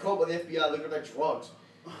 shouldn't get caught by the FBI looking at drugs.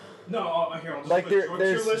 No, here I'll just Like, put there- drug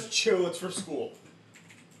there's- tier list. Chill, it's for school.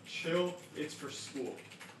 Chill, it's for school.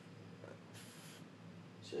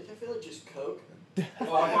 See, like, I feel like just coke.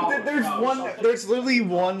 There's literally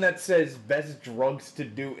one that says best drugs to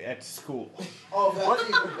do at school. Oh, that's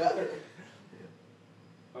even better.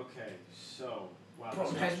 Okay, so wow. Bro,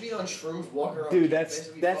 this imagine is- being on shrooms walking around. Dude, campus, that's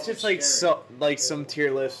it'd be that's fucking just like scary. some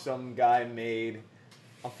tier list some guy made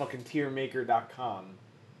on fucking tiermaker.com.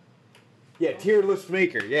 Yeah, tier list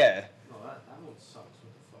maker, yeah. No, that one sucks. What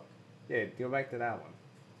the fuck? Yeah, go back to that one.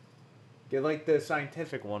 Get like the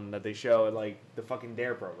scientific one that they show at like the fucking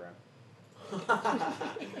DARE program.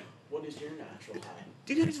 What is your natural high?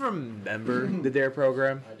 Do you guys remember the DARE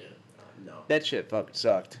program? I did. No. That shit fucking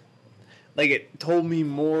sucked. Like it told me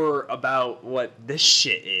more about what this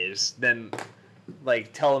shit is than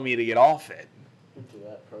like telling me to get off it. Been through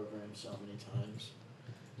that program so many times.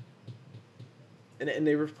 And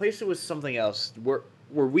they replaced it with something else. Were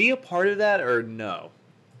we a part of that or no?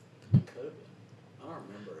 Could have been. I don't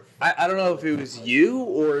remember. I don't know if it was you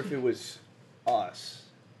or if it was us.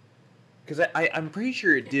 Because I'm pretty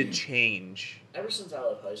sure it did change. Ever since I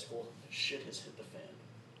left high school, shit has hit the fan.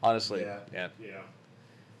 Honestly. Yeah. Yeah. Yeah.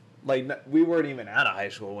 Like, we weren't even out of high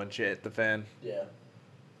school when shit hit the fan. Yeah.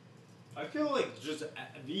 I feel like just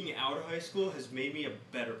being out of high school has made me a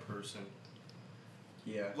better person.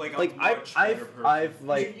 Yeah. Like, Like, a much better person. I've,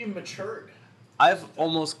 like, you matured. I've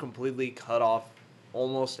almost completely cut off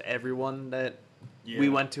almost everyone that we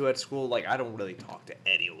went to at school. Like, I don't really talk to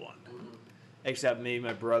anyone. Except maybe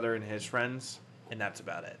my brother and his friends, and that's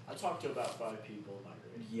about it. I talked to about 5 people in my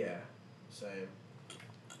grade. Yeah. Same.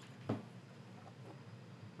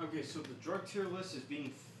 Okay, so the drug tier list is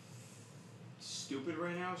being stupid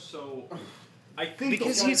right now, so I think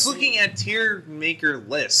Because the- he's looking at tier maker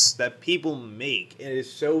lists that people make, and it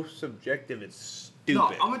is so subjective, it's No,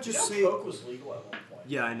 stupid. I'm gonna You just know say. coke was legal at one point.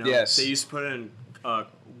 Yeah, I know. Yes. They used to put in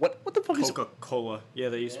What the fuck is... Coca Cola. Yeah,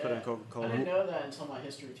 they used to put in Yeah. Coca I Cola. didn't know that until my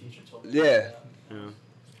history teacher told me. Yeah. That. Yeah.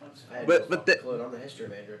 I had But- no but fucking clue. I'm a history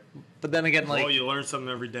major. But then again, Well, like, you learn something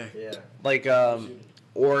every day. Yeah.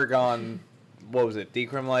 Oregon, what was it,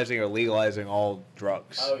 decriminalizing or legalizing all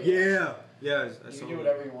drugs. Oh yeah. Yeah. You can do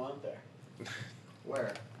whatever you want there.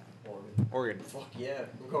 Where? Oregon. Oregon. Fuck yeah.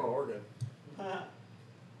 I'm going to Oregon.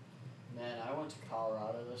 Man, I went to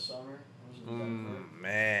Colorado this summer. I was in Denver.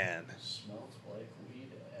 Man. It smelled like weed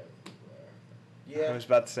everywhere. I Yeah. was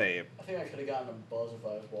about to say, I think I could have gotten a buzz if I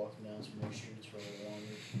was walking down some more streets for a little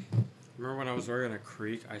longer. Remember when I was working at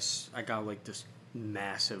Creek? I got like this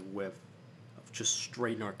massive whiff of just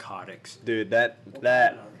straight narcotics. dude, kind of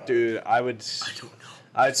narcotics? dude, I don't know.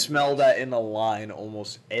 I'd smell that in the line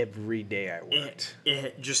almost every day I worked.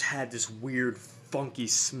 It just had this weird, funky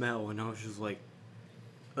smell, and I was just like,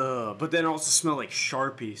 ugh. But then it also smelled like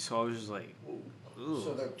Sharpie, so I was just like, ooh.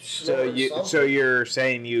 So, they're So smelling something. you're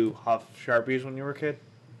saying you huff Sharpies when you were a kid?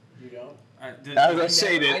 You don't? I was gonna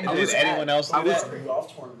say, did anyone else do that? Every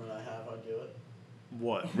golf tournament I have, I do it.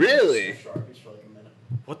 What? Really? Sharpies for like a minute.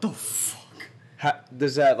 What the fuck?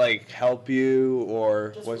 Does that like help you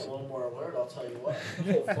or Just was a little more alert, I'll tell you what.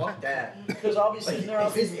 Oh, fuck that. Because I'll be Like, sitting there, I'll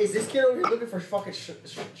be, is this kid over here looking for fucking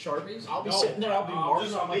Sharpies? I'll be sitting there, I'll be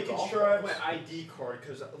marking on my golf balls. ID card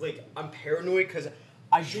because like I'm paranoid because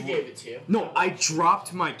She gave it to you. No, I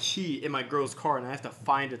dropped my key in my girl's car and I have to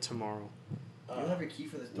find it tomorrow. You don't have your key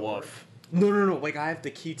for this door. woof? No. Like I have the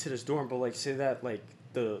key to this door, but like say that like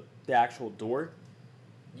the actual door.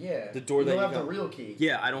 Yeah. The door you that don't you have got- the real key.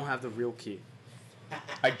 Yeah, I don't have the real key.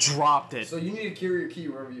 I dropped it. So you need to carry your key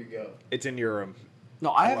wherever you go. It's in your room.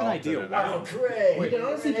 No, I have an Well, idea. then- Why Oh, don't- great. Wait, then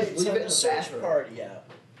honestly, just leave it in the search bathroom. party out.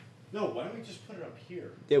 No, why don't we just put it up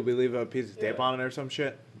here? Yeah, we leave a piece of tape Yeah. on it or some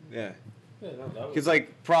shit. Yeah, Yeah, no, that because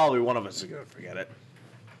like probably one of us is gonna forget it.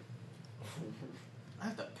 I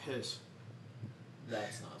have to piss.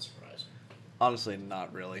 That's not surprising. Honestly,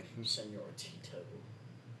 not really. Senor Tito.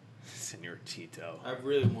 Senor Tito. I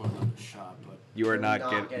really want another shot, but You are You're not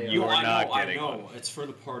not getting. getting You one. are not I getting know. one. It's for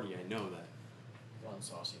the party. I know that. One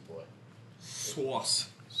saucy boy. Sauce.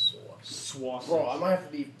 Sauce. Sauce. Bro, I might have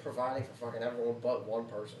to be providing for fucking everyone but one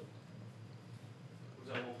person.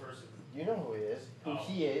 Who's that one person? You know who he is. Who Oh.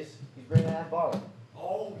 he is. He's bringing that bottle.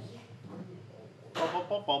 Oh, yeah. Bum,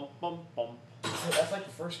 bum, bum, bum, bum. That's like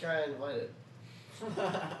the first guy I invited.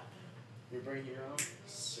 You're bringing your own?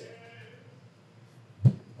 Sick.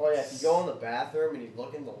 Oh yeah, if you go in the bathroom and you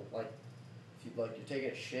look in the if you you're taking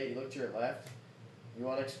a shit, you look to your left. You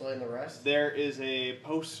want to explain the rest? There is a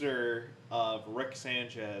poster of Rick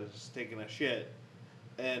Sanchez taking a shit,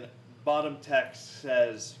 and bottom text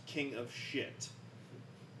says "King of Shit."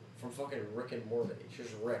 From fucking Rick and Morty. It's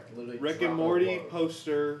just Rick, literally. Rick dropping and a Morty load.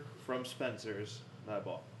 poster from Spencer's that I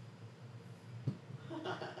bought,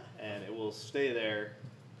 and it will stay there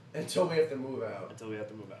Until we have to move out. until we have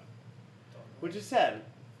to move out, which is sad.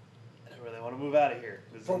 I don't really want to move out of here.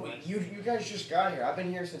 This is Bro, nice. you guys just got here. I've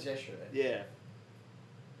been here since yesterday. Yeah.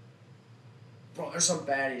 Bro, there's some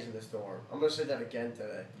baddies in this dorm. I'm gonna say that again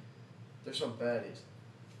today. There's some baddies.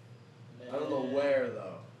 I don't know where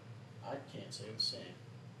though. I can't say the same.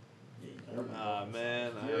 Yeah, you know. Ah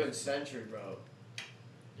man. You're in Century, bro.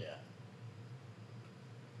 Yeah.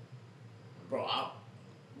 Bro,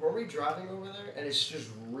 were we driving over there and it's just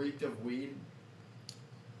reeked of weed?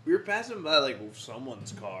 We were passing by like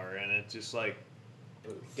someone's car, and it just like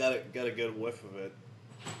got a good whiff of it.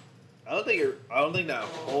 I don't think that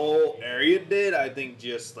whole area did. I think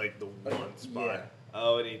just like the one spot. Yeah.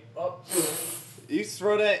 Oh, and you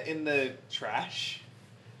throw that in the trash.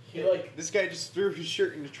 He like This guy just threw his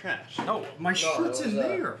shirt in the trash. No, my shirt's it was in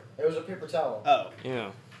there. It was a paper towel. Oh,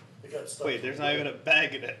 Yeah. it got stuck. wait. There's not even a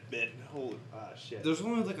bag in that bin. Holy shit. There's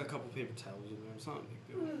only like a couple paper towels in there. It's not a big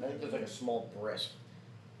deal. I think there's like a small brisk.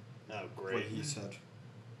 Oh, What great. he said.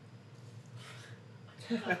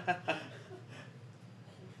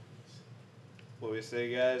 What we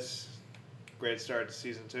say, guys? Great start to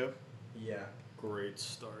season 2. Yeah. Great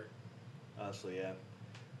start. Honestly, yeah.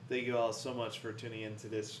 Thank you all so much for tuning into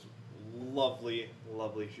this lovely,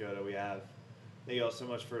 lovely show that we have. Thank you all so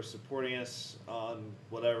much for supporting us on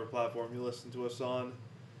whatever platform you listen to us on.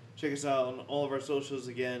 Check us out on all of our socials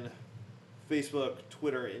again. Facebook,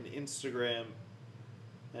 Twitter, and Instagram.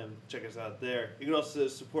 And check us out there. You can also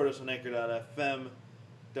support us on Anchor.fm.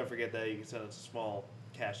 Don't forget that you can send us a small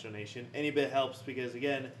cash donation. Any bit helps because,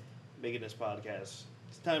 again, making this podcast,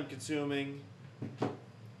 it's time consuming,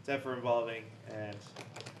 it's effort involving, and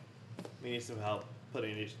we need some help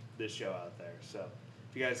putting this show out there. So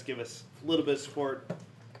if you guys give us a little bit of support,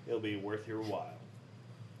 it'll be worth your while.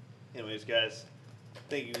 Anyways, guys,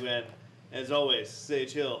 thank you again. As always, stay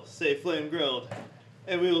chill, stay flame grilled,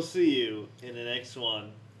 and we will see you in the next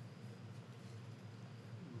one.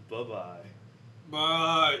 Bye-bye.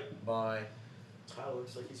 Bye. Bye. Tyler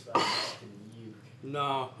looks like he's about to fucking uke.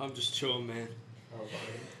 No, I'm just chilling, man. Oh, buddy.